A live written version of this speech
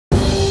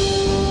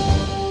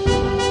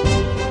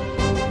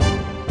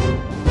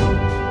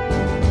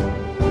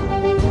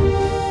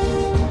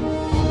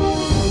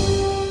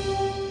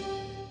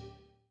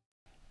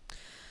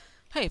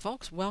Hey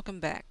folks, welcome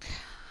back.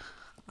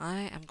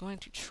 I am going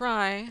to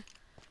try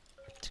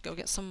to go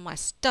get some of my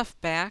stuff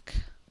back.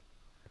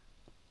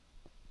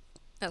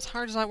 As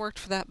hard as I worked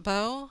for that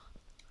bow,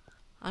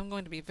 I'm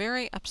going to be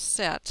very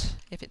upset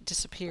if it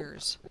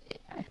disappears.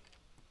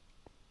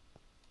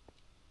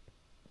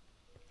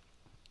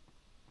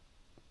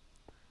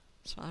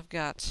 So I've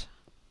got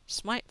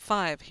Smite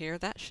 5 here.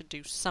 That should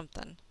do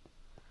something.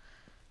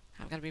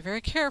 I've got to be very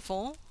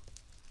careful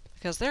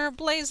because there are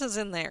blazes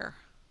in there.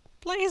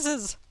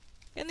 Blazes!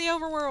 In the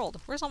overworld.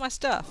 Where's all my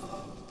stuff?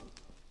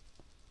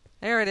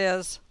 There it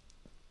is.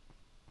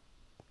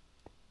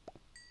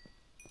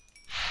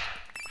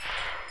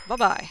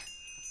 Bye-bye.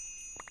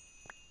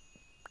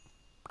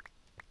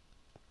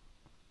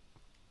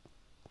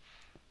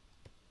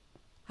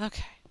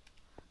 Okay.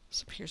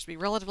 This appears to be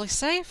relatively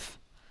safe.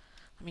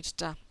 Let me just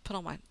put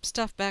all my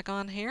stuff back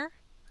on here.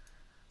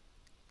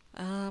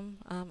 Well,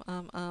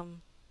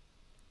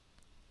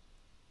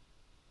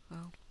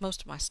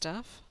 most of my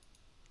stuff.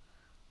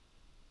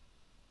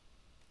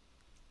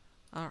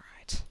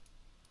 Alright.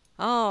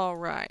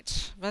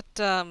 Alright. But,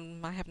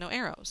 I have no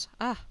arrows.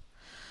 Ah.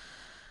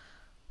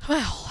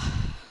 Well.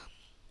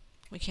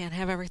 We can't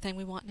have everything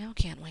we want now,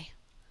 can we?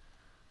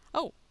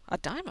 Oh, a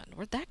diamond.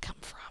 Where'd that come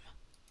from?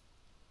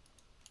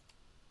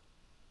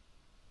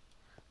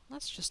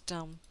 Let's just,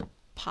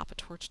 pop a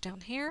torch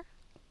down here.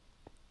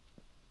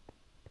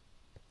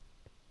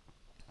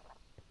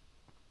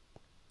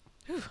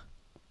 Whew.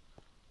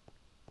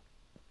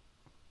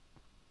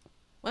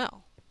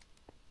 Well.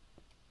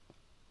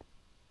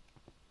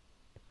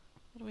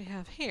 What do we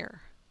have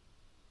here?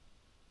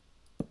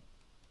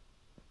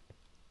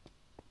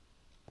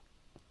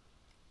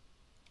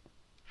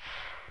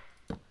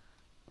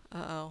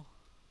 Uh-oh.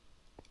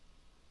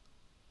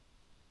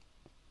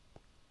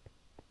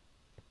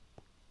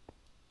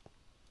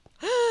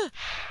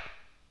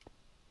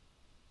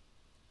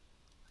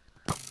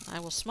 I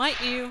will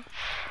smite you.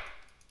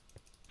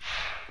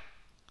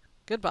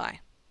 Goodbye.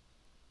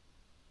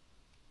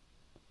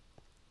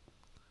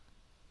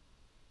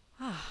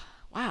 Ah,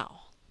 wow.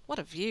 What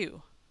a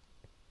view.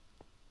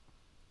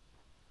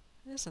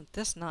 Isn't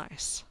this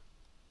nice?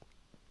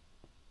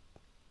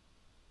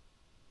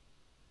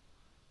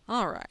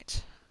 All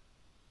right.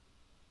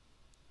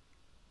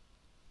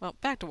 Well,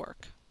 back to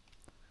work.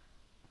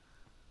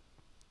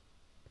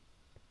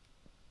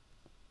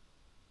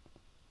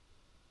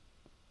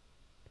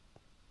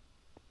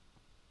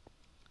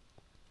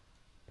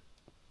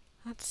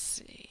 Let's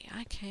see.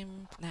 I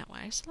came that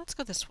way, so let's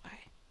go this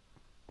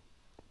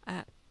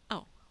way.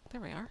 Oh,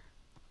 there we are.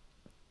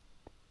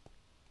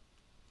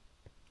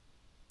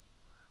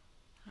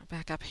 We're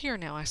back up here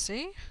now, I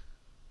see.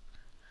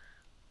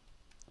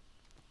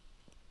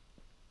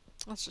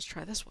 Let's just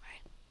try this way.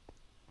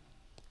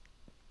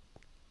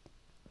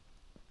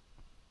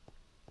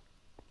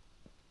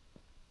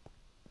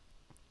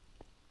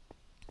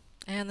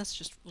 And this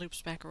just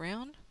loops back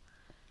around.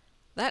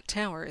 That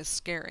tower is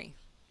scary.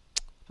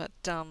 But,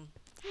 ooh,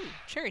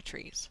 cherry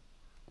trees.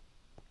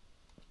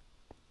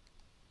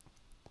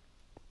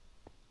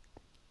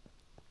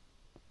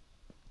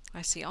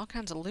 I see all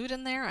kinds of loot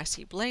in there. I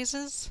see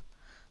blazes.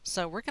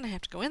 So we're going to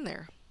have to go in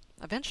there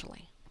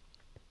eventually.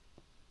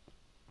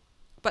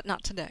 But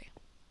not today.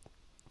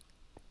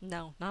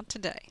 No, not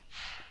today.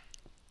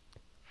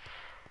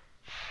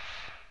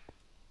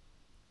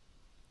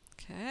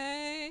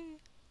 Okay.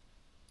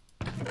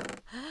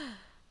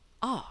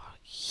 Oh,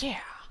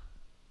 yeah.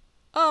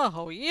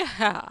 Oh,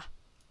 yeah.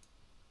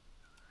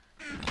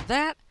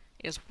 That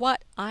is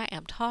what I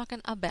am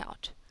talking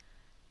about.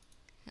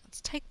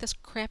 Let's take this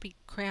crappy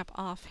crap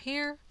off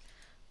here.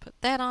 Put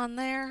that on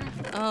there.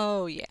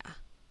 Oh, yeah.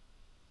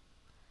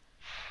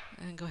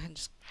 And go ahead and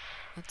just,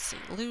 let's see,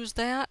 lose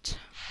that.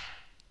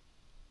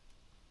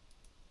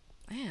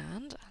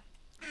 And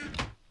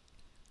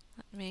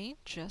let me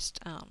just,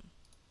 I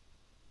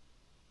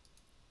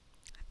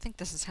think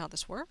this is how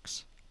this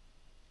works.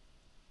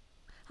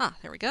 Ah,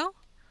 there we go.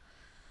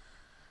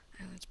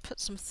 And let's put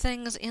some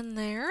things in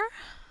there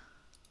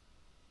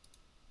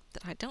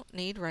that I don't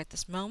need right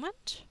this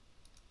moment,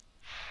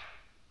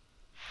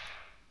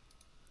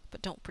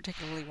 but don't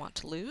particularly want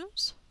to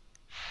lose.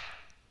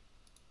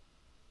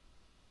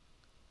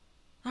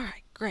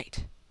 Alright,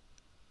 great.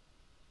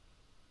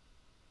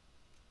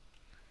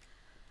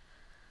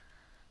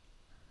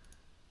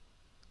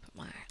 Put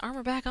my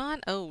armor back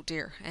on. Oh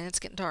dear, and it's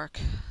getting dark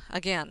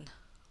again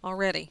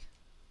already.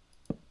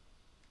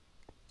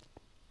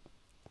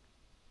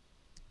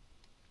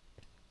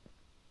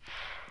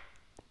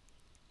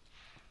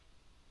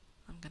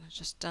 I'm gonna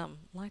just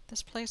light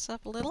this place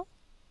up a little.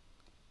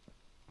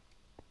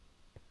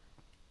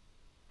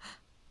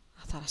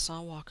 I thought I saw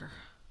a walker.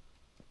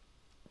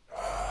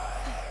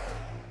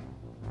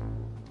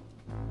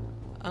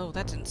 Oh,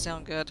 that didn't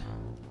sound good.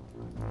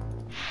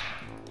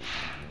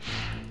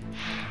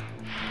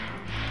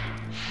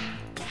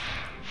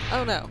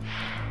 Oh no.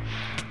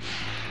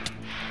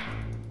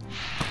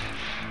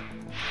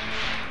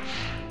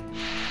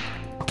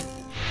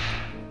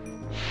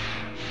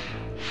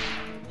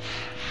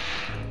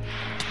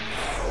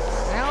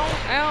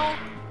 Ow,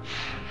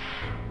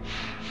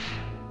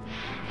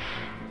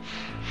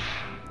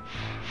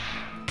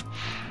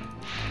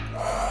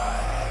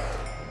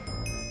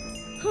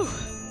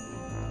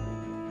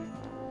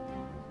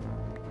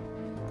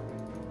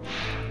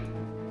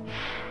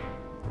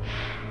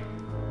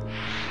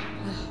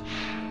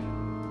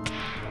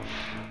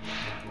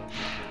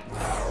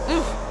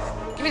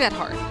 Give me that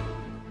heart.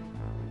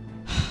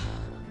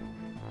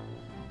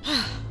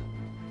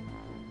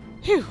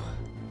 Phew.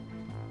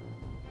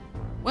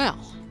 Well,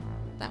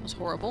 that was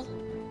horrible.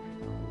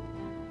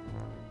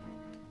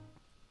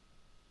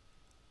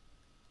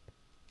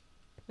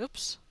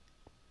 Oops.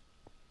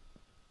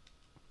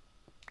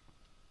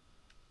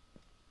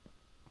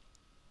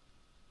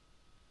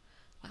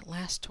 My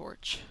last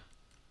torch.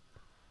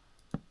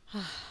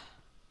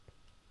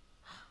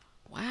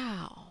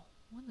 Wow.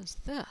 What is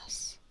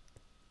this?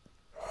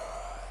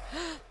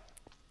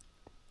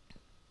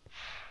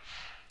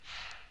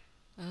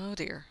 Oh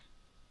dear.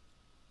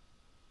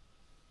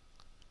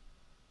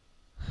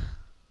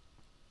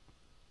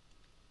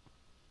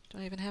 Do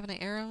I even have any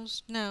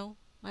arrows? No,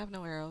 I have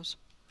no arrows.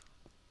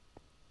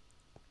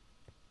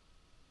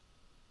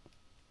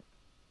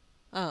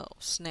 Oh,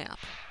 snap.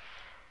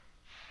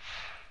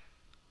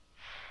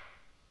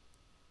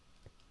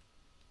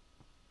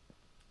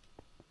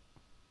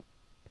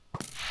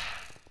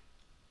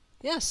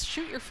 Yes,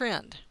 shoot your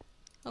friend.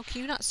 Oh,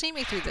 can you not see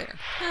me through there?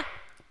 Huh.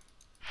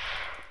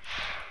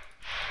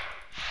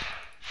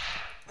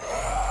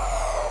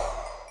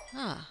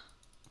 Ah.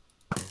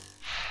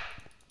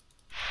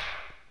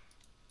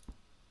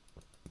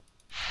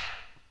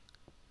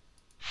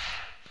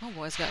 Oh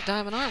boy's got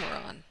diamond armor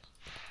on.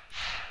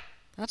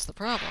 That's the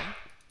problem.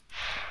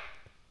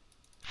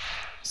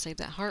 Save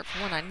that heart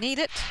for when I need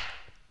it,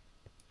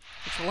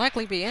 which will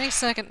likely be any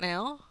second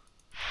now.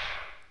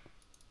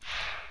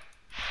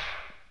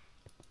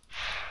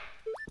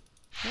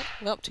 Oh,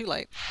 well, too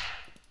late.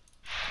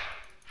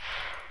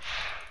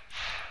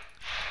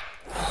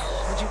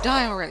 Would you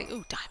die already?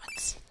 Ooh,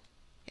 diamonds.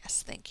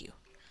 Yes, thank you.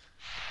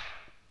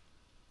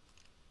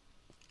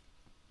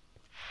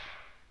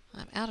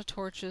 I'm out of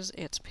torches.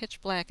 It's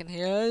pitch black in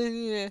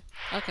here.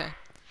 Okay.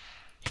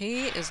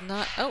 He is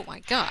not... Oh,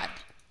 my God.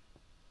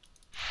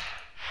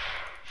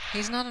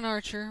 He's not an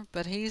archer,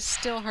 but he's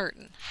still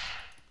hurting.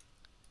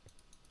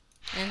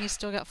 And he's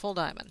still got full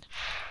diamond.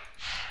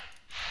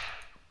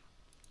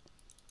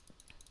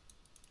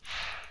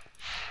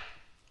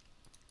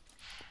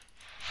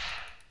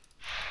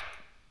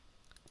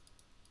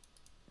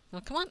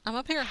 Well, come on. I'm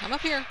up here. I'm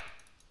up here.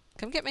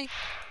 Come get me.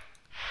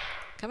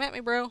 Come at me,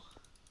 bro.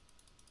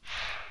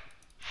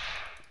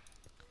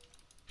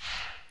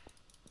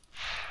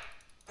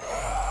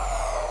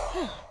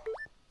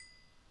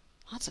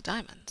 Lots of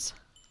diamonds.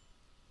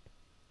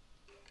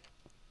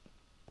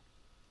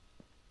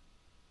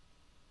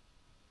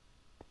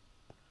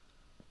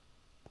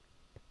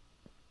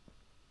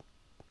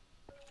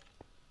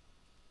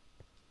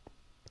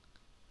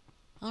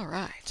 All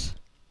right.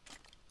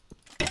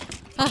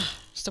 Ah,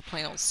 just a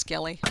plain old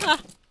skelly.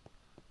 Ah.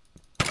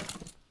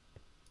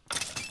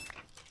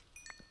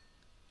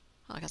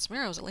 Oh, I got some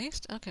arrows at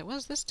least. Okay, what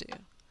does this do?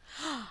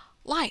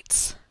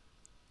 Lights!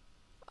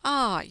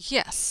 Ah,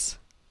 yes.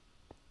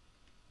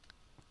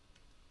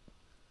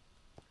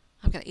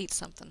 I've got to eat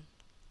something.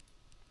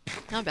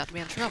 I'm about to be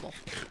in trouble.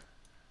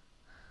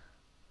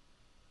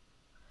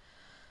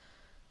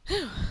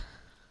 Whew.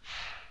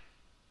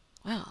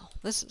 Wow,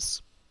 this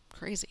is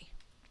crazy.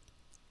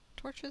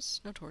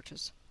 Torches? No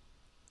torches.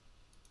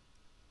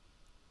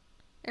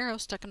 Arrow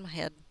stuck in my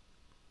head.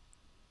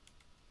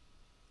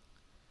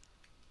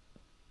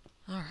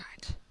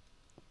 Alright.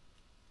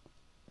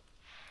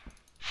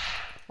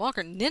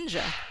 Walker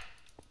Ninja?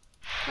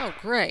 Oh,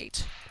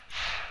 great.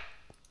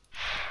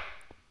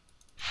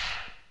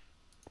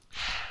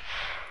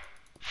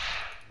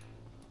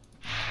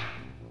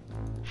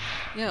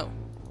 Yo.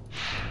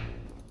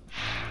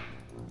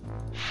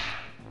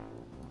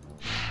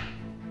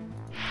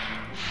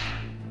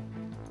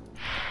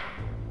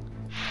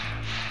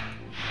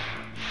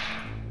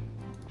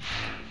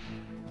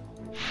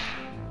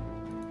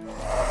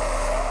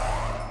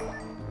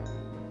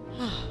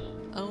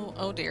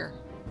 Oh dear.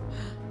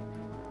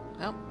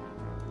 Well,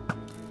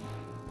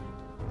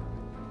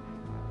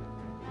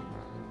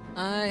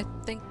 I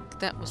think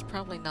that was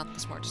probably not the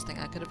smartest thing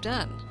I could have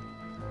done.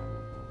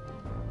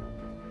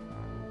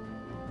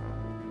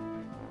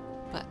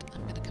 But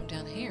I'm going to come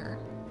down here.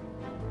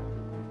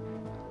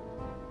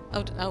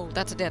 Oh,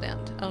 that's a dead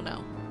end. Oh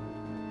no.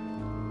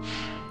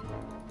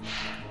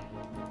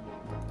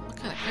 What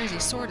kind of crazy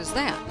sword is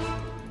that?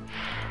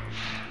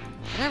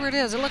 Whatever it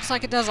is, it looks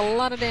like it does a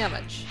lot of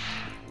damage.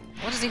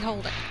 What is he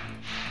holding?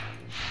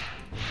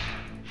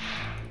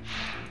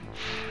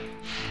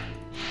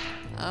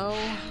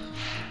 Oh.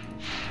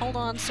 Hold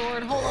on,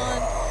 sword. Hold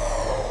on.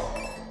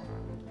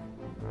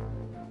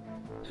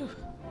 Whew.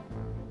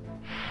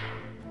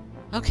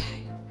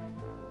 Okay.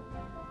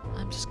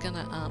 I'm just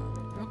gonna,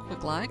 real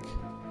quick like,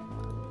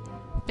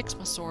 fix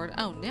my sword.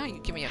 Oh, now you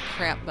give me a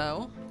crap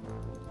bow.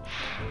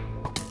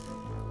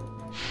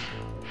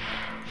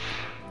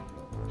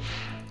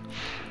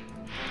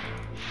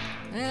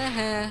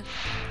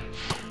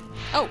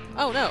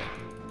 Oh no.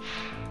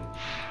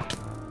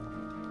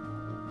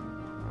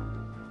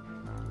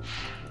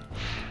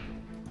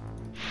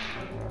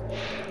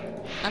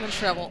 I'm in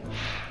trouble.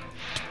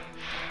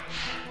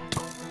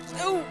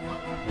 Oh!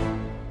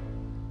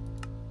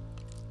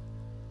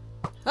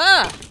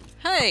 Ah!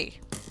 Hey!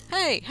 Hey!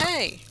 Hey!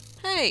 Hey!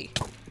 Hey!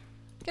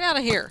 Get out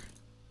of here!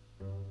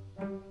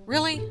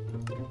 Really?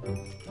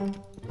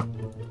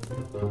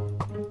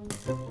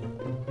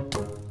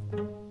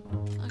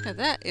 Okay,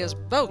 that is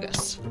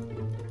bogus.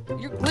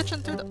 You're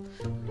glitching through the...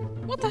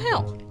 What the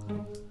hell?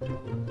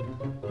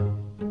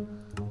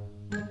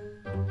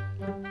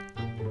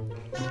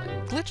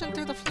 Glitching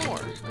through the floor.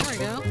 There we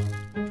go.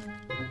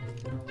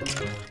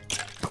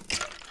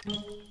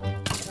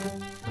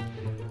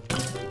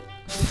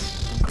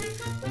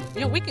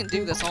 You know, we can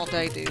do this all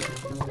day, dude.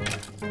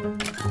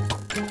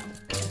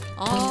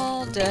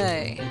 All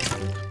day.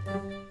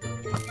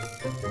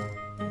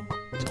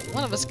 Till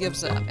one of us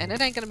gives up, and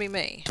it ain't gonna be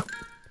me.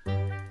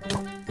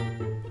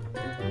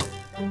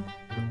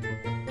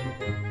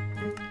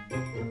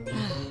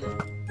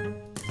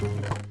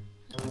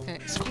 Okay,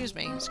 excuse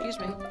me, excuse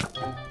me.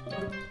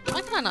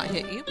 Why can I not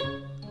hit you?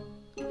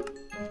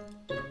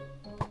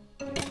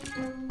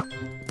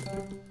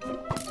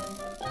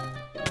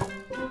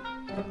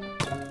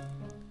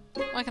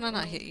 Why can I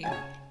not hit you?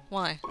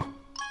 Why?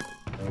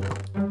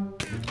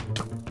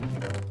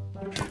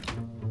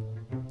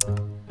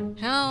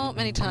 How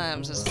many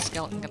times is the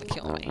skeleton gonna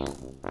kill me?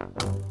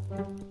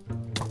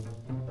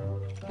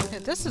 Okay,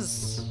 this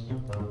is...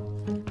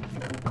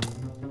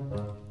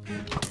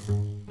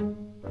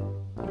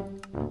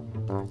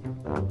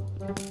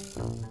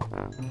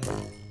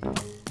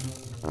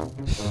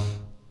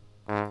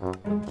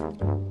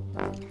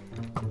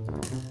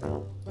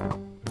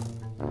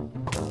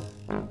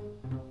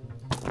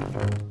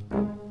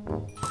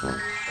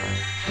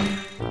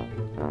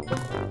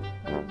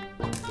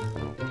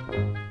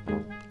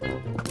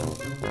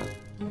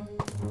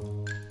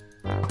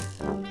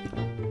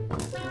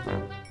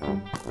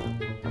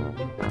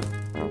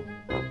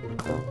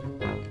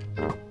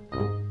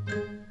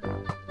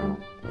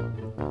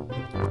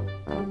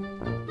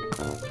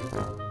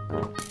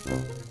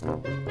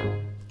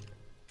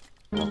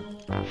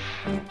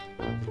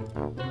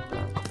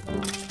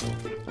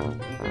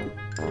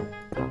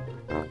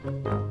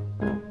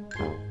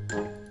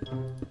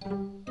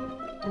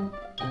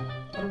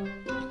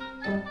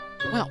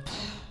 Well,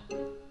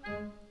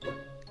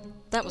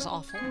 that was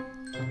awful.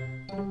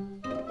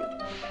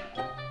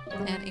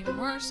 And even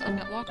worse, I've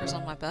got walkers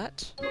on my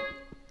butt.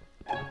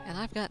 And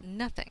I've got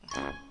nothing.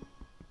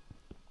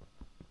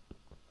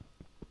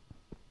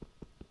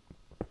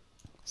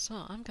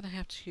 So I'm gonna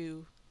have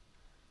to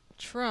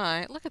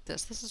try... Look at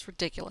this. This is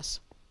ridiculous.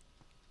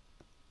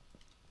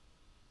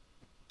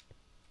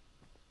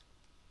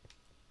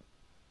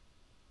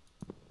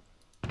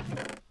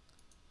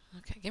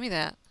 Okay, give me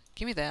that.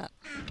 Give me that.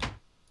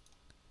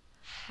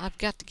 I've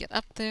got to get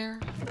up there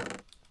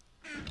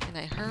in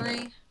a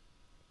hurry.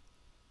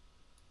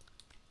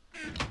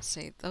 Let's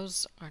see,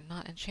 those are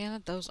not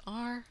enchanted. Those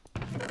are.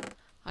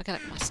 I got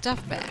my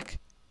stuff back.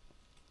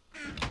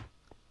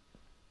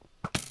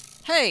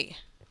 Hey!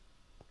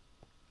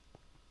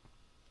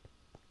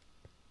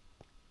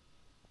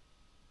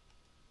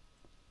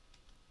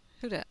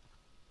 Who dat?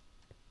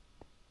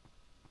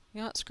 You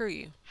know what? Screw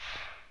you.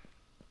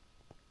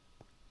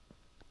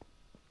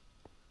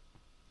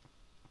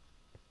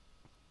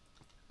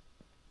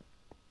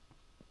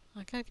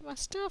 I gotta get my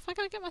stuff. I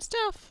gotta get my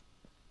stuff.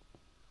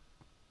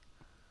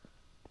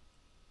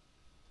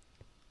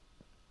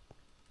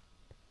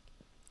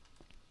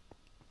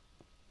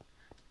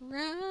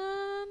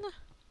 Run.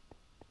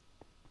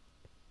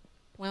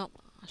 Well,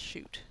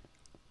 shoot.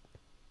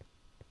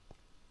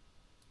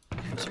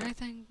 Is there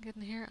anything good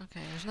in here?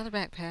 Okay, there's another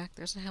backpack.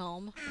 There's a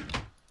helm.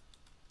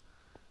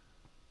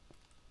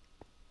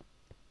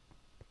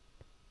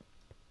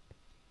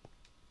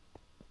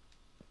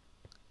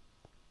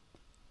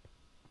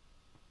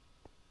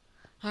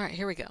 Alright,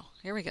 here we go.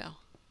 Here we go.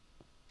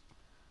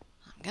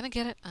 I'm gonna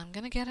get it. I'm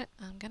gonna get it.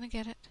 I'm gonna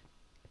get it.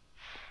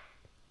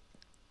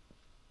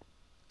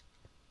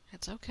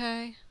 It's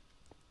okay.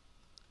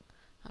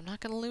 I'm not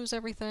gonna lose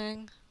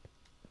everything.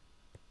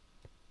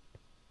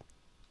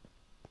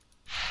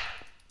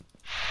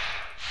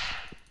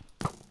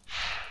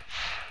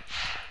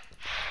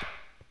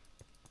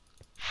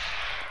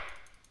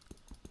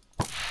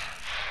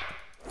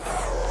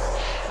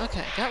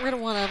 Okay, got rid of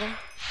one of them.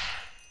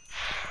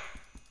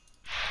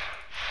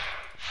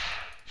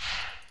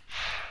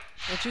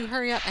 Would you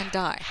hurry up and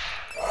die?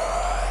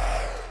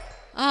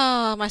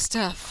 Ah, my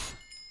stuff.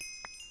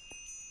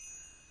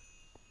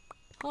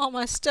 All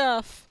my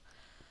stuff.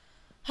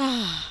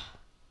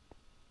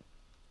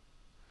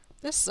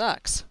 This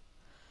sucks.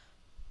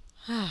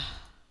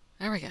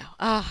 There we go.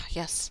 Ah,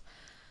 yes.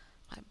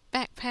 My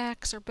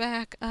backpacks are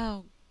back.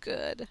 Oh,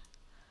 good.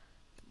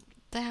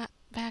 That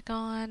back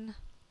on.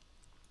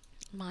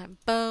 My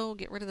bow.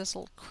 Get rid of this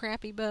little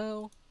crappy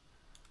bow.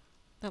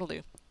 That'll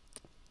do.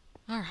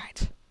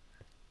 Alright.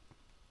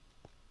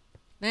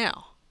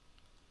 Now,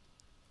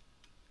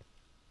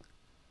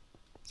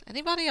 does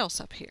anybody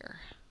else up here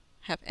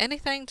have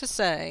anything to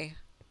say?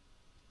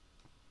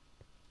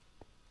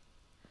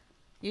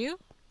 You?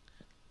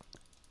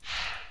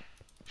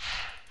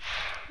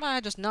 Might I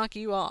just knock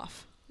you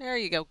off? There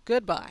you go.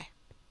 Goodbye.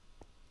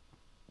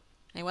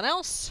 Anyone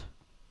else?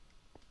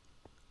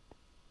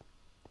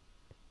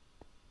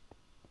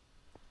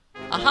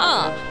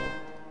 Aha!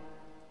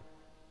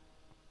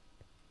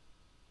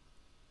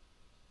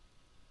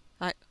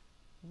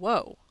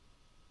 Whoa.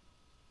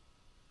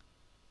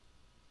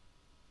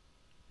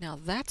 Now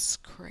that's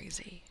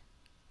crazy.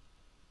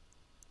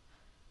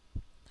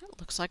 That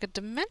looks like a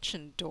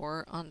dimension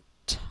door on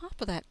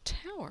top of that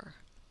tower.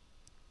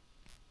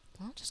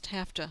 I'll just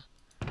have to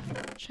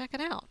check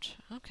it out.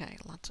 Okay,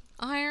 lots of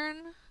iron,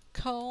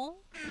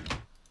 coal,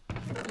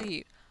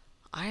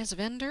 Eyes of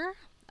Ender,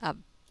 a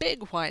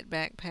big white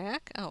backpack.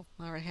 Oh,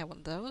 I already have one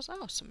of those.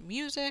 Oh, some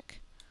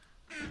music.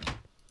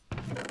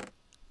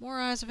 More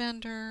Eyes of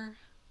Ender.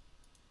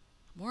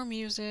 More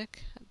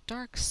music. A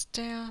dark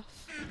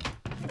staff.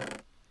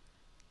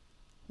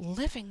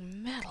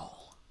 Living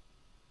metal.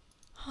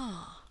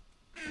 Huh.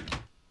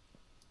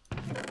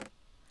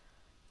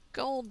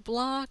 Gold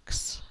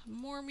blocks.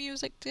 More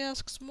music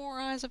discs. More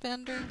Eyes of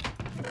Ender.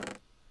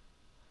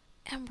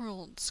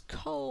 Emeralds.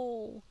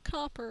 Coal.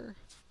 Copper.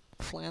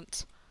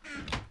 Flint.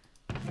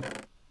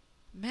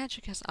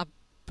 Magic as a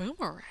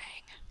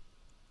boomerang.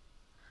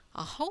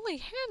 A holy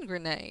hand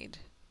grenade.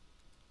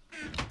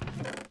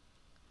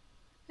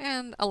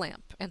 And a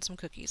lamp and some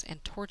cookies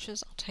and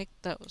torches. I'll take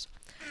those.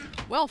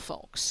 Well,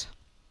 folks,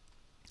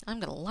 I'm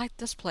going to light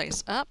this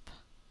place up.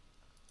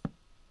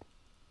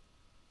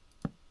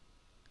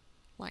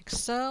 Like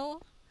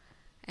so.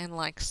 And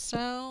like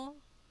so.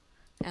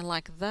 And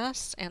like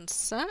thus and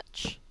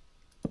such.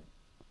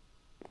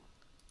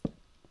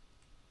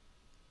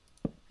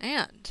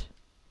 And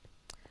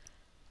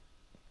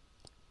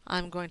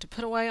I'm going to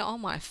put away all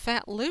my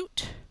fat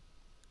loot.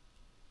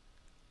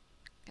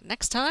 And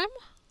next time,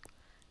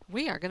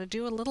 we are going to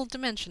do a little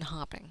dimension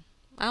hopping.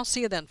 I'll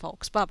see you then,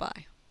 folks.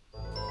 Bye-bye.